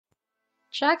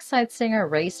Chuck Seitsinger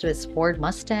raced with his Ford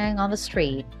Mustang on the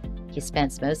street. He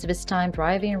spends most of his time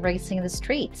driving and racing in the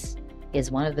streets. He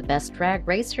is one of the best drag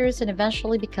racers and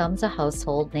eventually becomes a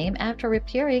household name after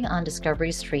appearing on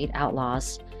Discovery Street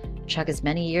Outlaws. Chuck has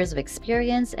many years of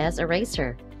experience as a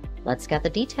racer. Let's get the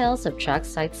details of Chuck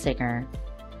Seitsinger.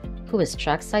 Who is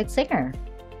Chuck Seitsinger?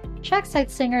 Chuck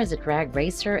Seitsinger is a drag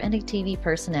racer and a TV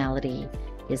personality.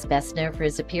 He is best known for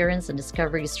his appearance in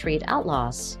Discovery Street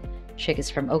Outlaws. Chuck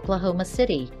is from Oklahoma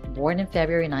City, born in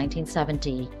February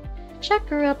 1970. Chuck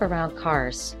grew up around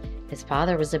cars. His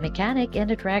father was a mechanic and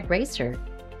a drag racer.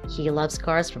 He loves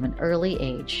cars from an early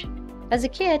age. As a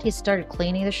kid, he started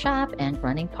cleaning the shop and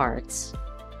running parts.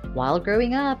 While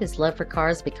growing up, his love for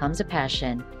cars becomes a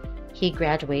passion. He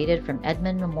graduated from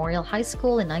Edmond Memorial High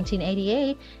School in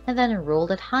 1988 and then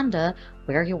enrolled at Honda,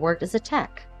 where he worked as a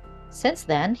tech. Since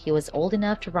then, he was old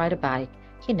enough to ride a bike.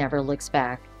 He never looks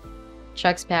back.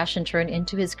 Chuck's passion turned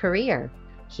into his career.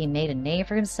 He made a name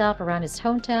for himself around his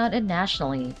hometown and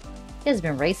nationally. He has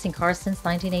been racing cars since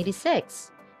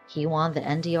 1986. He won the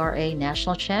NDRA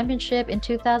National Championship in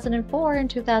 2004 and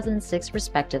 2006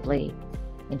 respectively.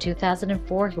 In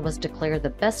 2004, he was declared the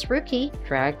best rookie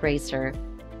drag racer.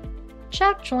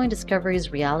 Chuck joined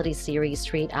Discovery's reality series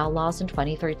Street Outlaws in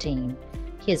 2013.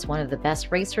 He is one of the best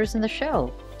racers in the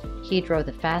show. He drove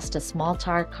the fastest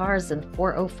small-tire cars in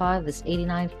 405 this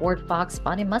 '89 Ford Fox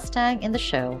body Mustang in the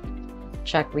show.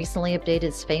 Chuck recently updated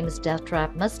his famous death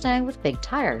trap Mustang with big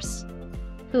tires.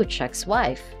 Who Chuck's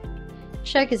wife?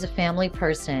 Chuck is a family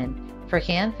person. For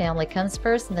him, family comes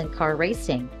first and then car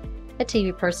racing. A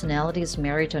TV personality is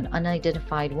married to an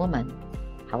unidentified woman.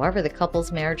 However, the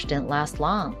couple's marriage didn't last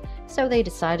long, so they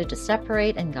decided to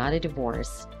separate and got a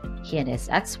divorce. He and his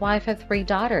ex-wife have 3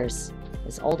 daughters.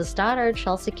 His oldest daughter,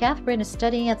 Chelsea Catherine, is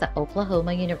studying at the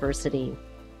Oklahoma University.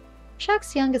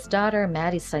 Chuck's youngest daughter,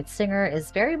 Maddie Seitsinger,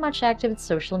 is very much active in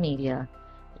social media.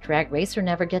 The drag racer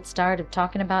never gets tired of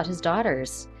talking about his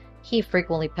daughters. He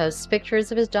frequently posts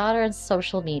pictures of his daughter on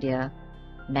social media.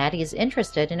 Maddie is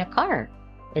interested in a car.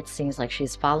 It seems like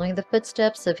she's following the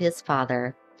footsteps of his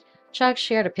father. Chuck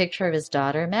shared a picture of his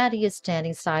daughter. Maddie is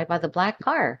standing side by the black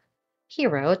car. He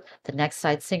wrote, "The next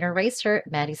Seitsinger racer,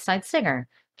 Maddie Seitsinger.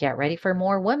 Get ready for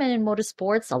more women in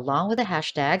motorsports along with the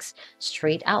hashtags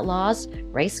Street Outlaws,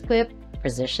 RaceQuip,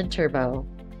 Precision Turbo."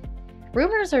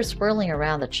 Rumors are swirling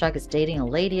around that Chuck is dating a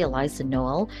lady, Eliza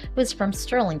Noel, who is from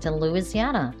Sterlington,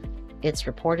 Louisiana. It's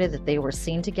reported that they were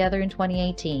seen together in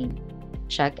 2018.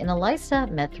 Chuck and Eliza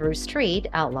met through Street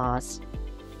Outlaws.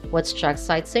 What's Chuck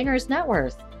Seitsinger's net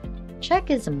worth?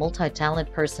 Chuck is a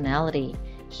multi-talent personality.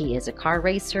 He is a car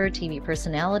racer, TV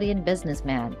personality, and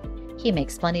businessman. He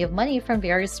makes plenty of money from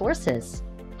various sources.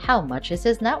 How much is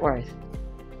his net worth?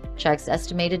 Chuck's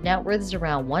estimated net worth is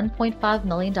around $1.5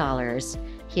 million.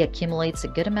 He accumulates a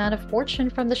good amount of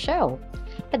fortune from the show.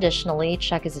 Additionally,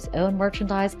 Chuck has his own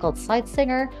merchandise called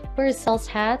Seitsinger, where he sells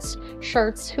hats,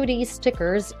 shirts, hoodies,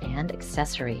 stickers, and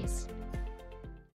accessories.